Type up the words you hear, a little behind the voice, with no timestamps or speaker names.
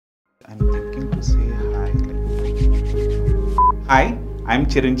I'm thinking to say hi. Hi, I'm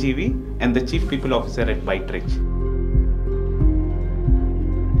Chiranjeevi and the Chief People Officer at Byteridge.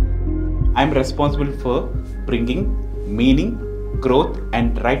 I'm responsible for bringing meaning, growth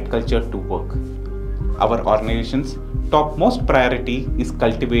and right culture to work. Our organization's topmost priority is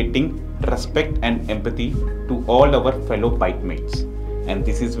cultivating respect and empathy to all our fellow Bytemates. And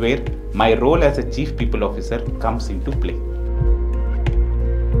this is where my role as a Chief People Officer comes into play.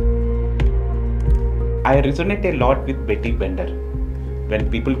 I resonate a lot with Betty Bender. When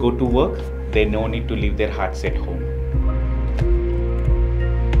people go to work, they no need to leave their hearts at home.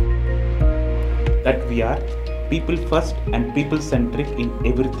 That we are people first and people centric in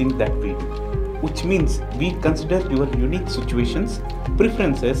everything that we do, which means we consider your unique situations,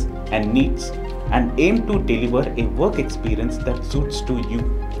 preferences and needs and aim to deliver a work experience that suits to you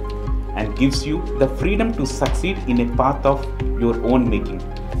and gives you the freedom to succeed in a path of your own making.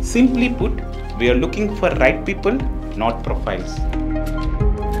 Simply put, we are looking for right people, not profiles.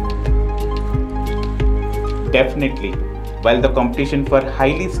 Definitely, while the competition for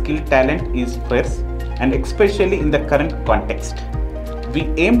highly skilled talent is fierce, and especially in the current context, we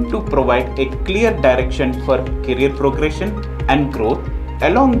aim to provide a clear direction for career progression and growth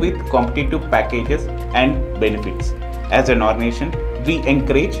along with competitive packages and benefits. As an organization, we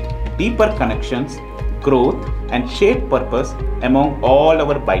encourage deeper connections, growth and shared purpose among all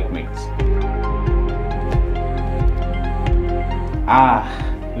our Bytemates.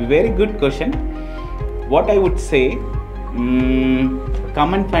 Very good question. What I would say,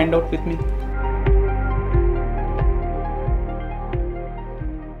 come and find out with me.